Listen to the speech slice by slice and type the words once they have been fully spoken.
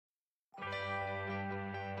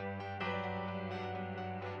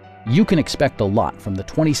You can expect a lot from the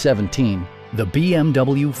 2017 the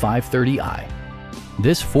BMW 530i.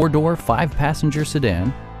 This four-door, five-passenger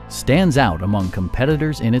sedan stands out among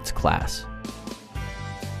competitors in its class.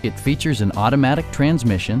 It features an automatic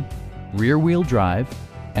transmission, rear-wheel drive,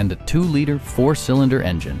 and a 2-liter four-cylinder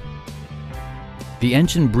engine. The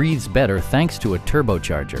engine breathes better thanks to a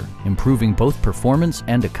turbocharger, improving both performance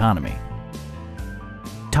and economy.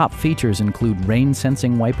 Top features include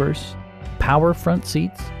rain-sensing wipers, power front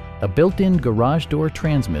seats, a built-in garage door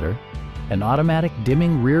transmitter, an automatic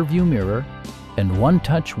dimming rear-view mirror, and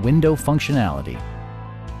one-touch window functionality.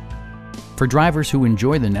 For drivers who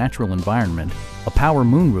enjoy the natural environment, a power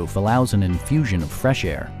moonroof allows an infusion of fresh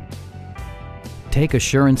air. Take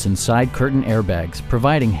assurance in side curtain airbags,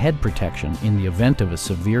 providing head protection in the event of a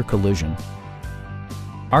severe collision.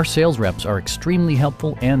 Our sales reps are extremely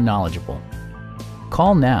helpful and knowledgeable.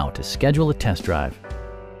 Call now to schedule a test drive.